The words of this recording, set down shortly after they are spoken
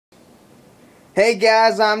Hey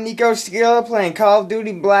guys, I'm Nico Skill playing Call of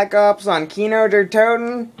Duty Black Ops on Kino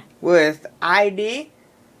with ID.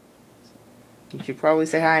 You should probably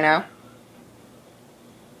say hi now.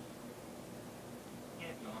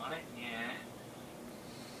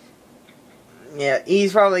 Yeah,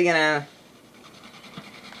 he's probably gonna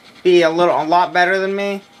be a lot better than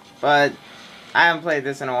me, but I haven't played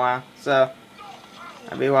this in a while, so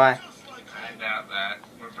that'd be why. I doubt that.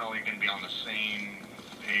 We're probably gonna be on the same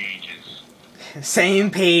pages.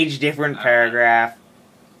 Same page, different paragraph.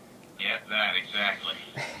 Yep, that exactly.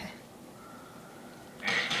 There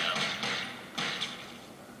you go.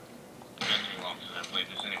 It's been too long since I played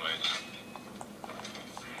this anyways.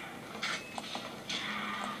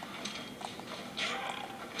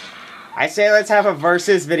 I say let's have a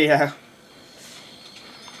versus video.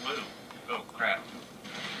 Woo. Oh crap.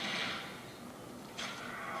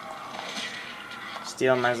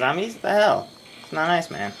 Steal my zombies? The hell? It's not nice,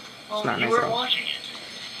 man. It's not You nice at were all. watching it.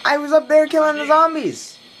 I was up there killing the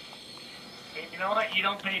zombies. You know what? You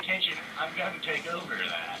don't pay attention. I'm going to take over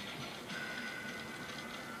that.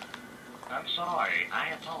 I'm sorry.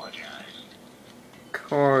 I apologize. Of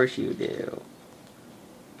course you do.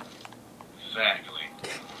 Exactly.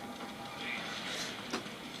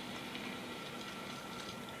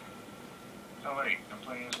 Oh wait, I'm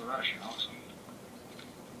playing as a Russian. Awesome.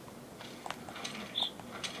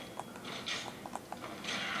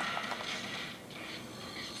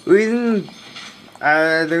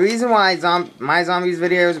 The reason why my zombies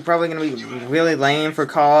videos are probably going to be really lame for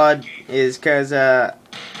COD is because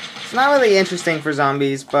it's not really interesting for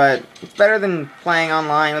zombies, but it's better than playing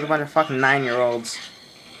online with a bunch of fucking 9-year-olds.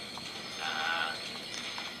 I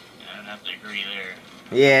don't have to agree there.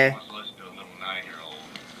 Yeah. Let's listen to a little 9-year-old.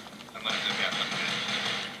 Unless they've got something.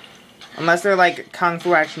 Unless they're like Kung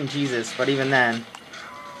Fu Action Jesus, but even then.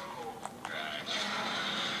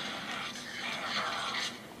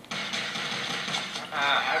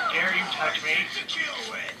 How dare you touch me?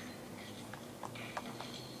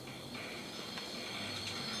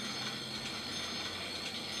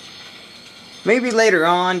 Maybe later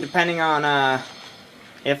on, depending on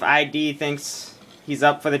if ID thinks he's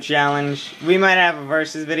up for the challenge, we might have a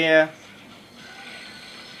versus video.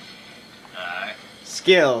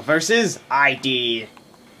 Skill versus ID.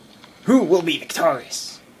 Who will be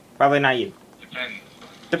victorious? Probably not you.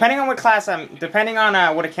 Depending on what class depending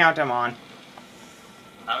on what account I'm on.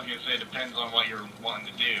 I was gonna say, depends on what you're wanting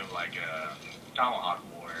to do, like Tomahawk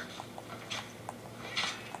War.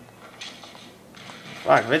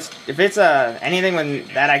 Fuck, if it's anything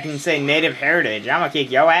that I can say native heritage, I'm gonna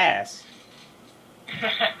kick your ass.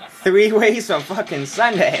 3 ways from fucking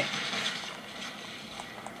Sunday.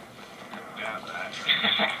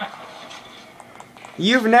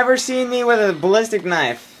 You've never seen me with a ballistic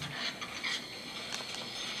knife.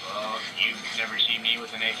 Well, you've never seen me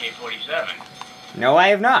with an AK-47. No, I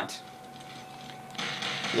have not.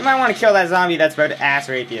 You might want to kill that zombie that's about to ass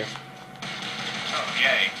rape you.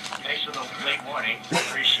 Okay. Thanks for the late warning.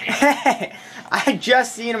 Appreciate it. I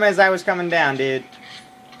just seen him as I was coming down, dude.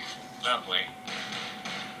 Lovely.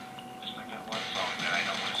 Just like that one song that I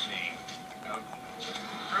don't want to sing. Oh.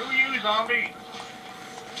 Screw you, zombie!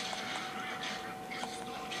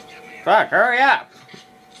 Fuck, hurry up.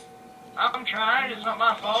 I'm trying. It's not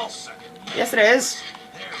my fault. Yes, it is.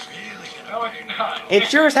 No, it's not. It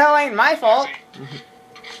sure as hell ain't my fault.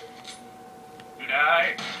 You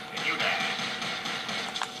die, and you die.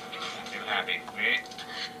 You happy? Wait.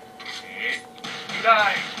 Wait. You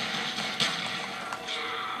die.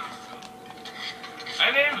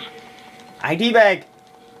 I live. ID bag.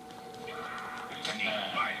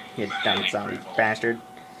 You dumb zombie bastard.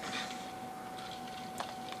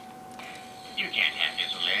 You can't have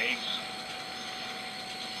his legs.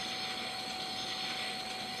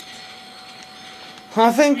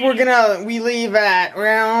 I think we leave at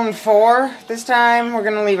round 4 this time. We're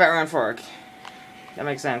gonna leave at round 4. That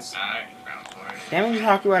makes sense. Alright, round 4. Damn it,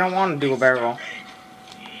 Haku, I don't want to do a barrel.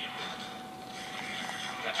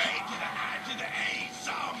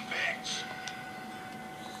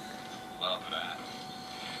 Love that.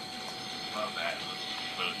 Love that little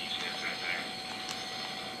boogie steps right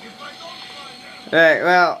there. Alright,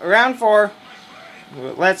 well, round 4.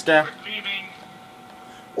 Let's go. We're leaving.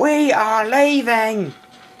 We are leaving!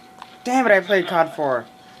 Damn it, I played COD 4.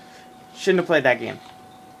 Shouldn't have played that game.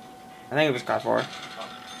 I think it was COD 4.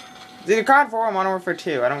 It's either COD 4 or Modern Warfare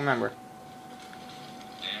 2, I don't remember.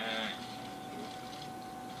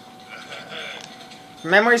 If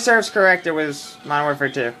memory serves correct, it was Modern Warfare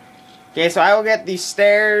 2. Okay, so I will get the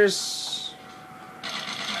stairs.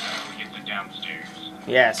 We get the downstairs.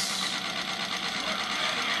 Yes.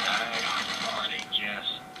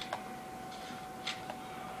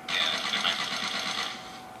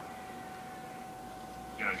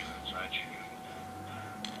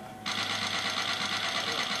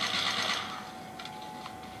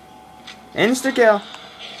 Insta kill.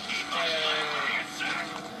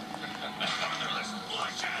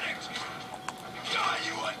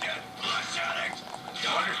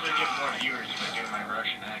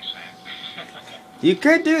 You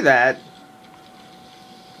could do that.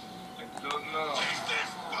 I don't know.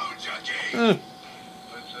 Mm.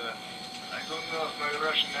 But I don't know my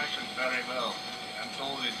Russian accent very well. I'm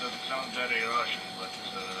told it doesn't sound very Russian, but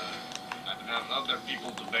I have other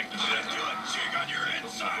people to beg the dead. Check on your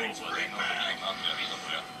insides, bring back. Out there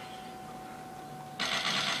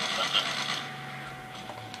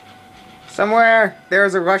Somewhere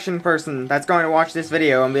there's a Russian person that's going to watch this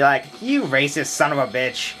video and be like, "You racist son of a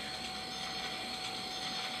bitch."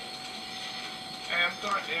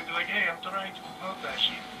 I'm trying to promote that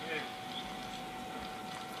shit. Yeah.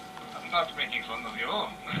 I'm not making fun of you.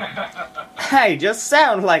 I just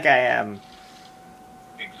sound like I am.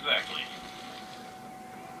 Exactly.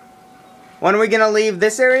 When are we gonna leave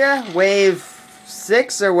this area? Wave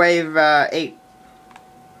 6 or wave 8?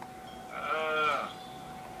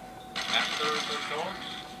 After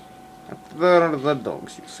the dogs? The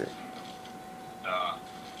dogs, you say.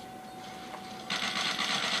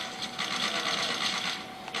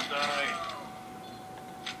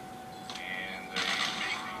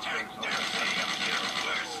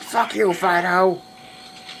 Fuck you, Fido!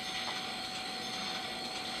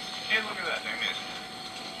 Hey, look at that, I missed.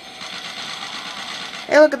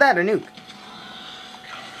 Hey, look at that, a nuke.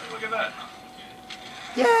 Hey, look at that.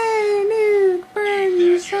 Yay, nuke! Burn,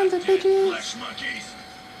 you sons of bitches!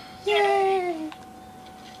 Yay!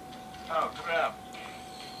 Oh, crap.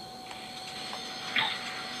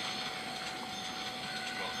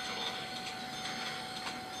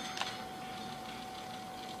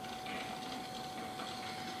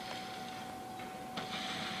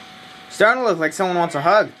 Starting to look like someone wants a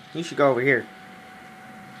hug. You should go over here.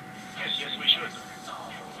 Yes, we should.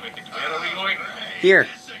 Wait, where are we going? Here.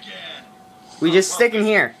 We just stick in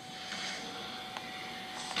here.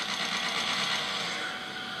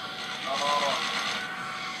 Oh.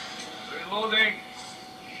 Reloading.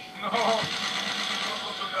 No. I'm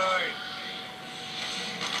going to die.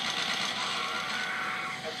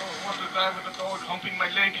 I don't want to die with a dog humping my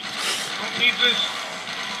leg. I don't need this.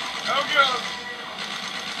 Oh, God.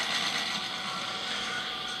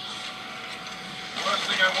 Last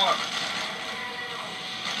thing I want.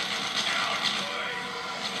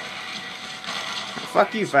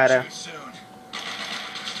 Fuck you, Fido.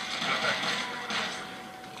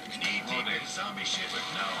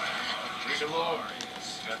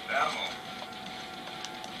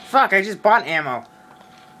 Fuck, I just bought ammo.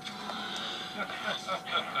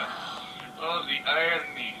 Oh, the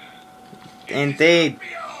irony. Indeed.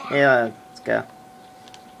 Yeah, let's go.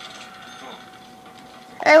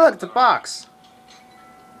 Hey, look, it's a box.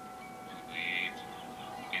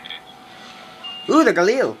 Ooh, the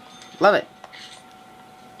Galil. Love it.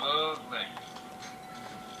 Lovely.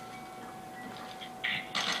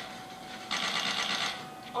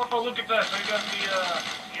 Oh, look at that. I got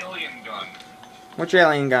the alien gun. Which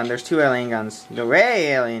alien gun? There's 2 alien guns. The ray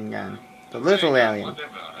alien gun. The little alien.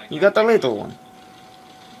 Whatever. You got the little one.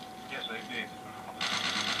 Yes, I did.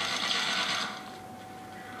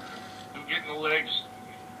 You get no legs.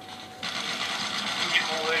 You get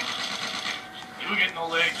no legs. You get no legs. You get no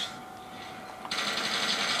legs.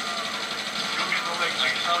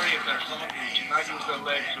 I'm sorry if there's someone who cannot use their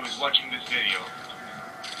legs who is watching this video.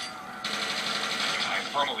 I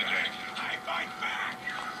apologize. I fight back.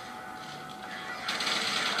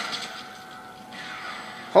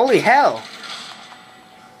 Holy hell.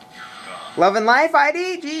 Love and life,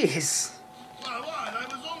 ID? Jeez. Well, what? I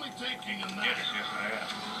was only taking a nap. Yes, I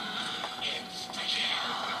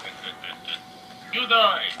am. You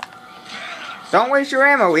die. Don't waste your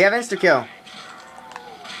ammo. We have insta-kill. Ow.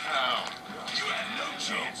 You had no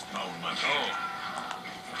chance, Bone Monkey. Oh.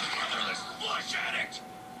 Motherless flush addict.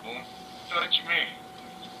 Don't touch me.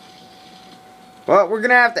 Well, we're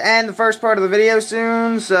gonna have to end the first part of the video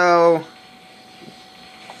soon, so...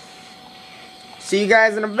 see you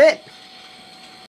guys in a bit.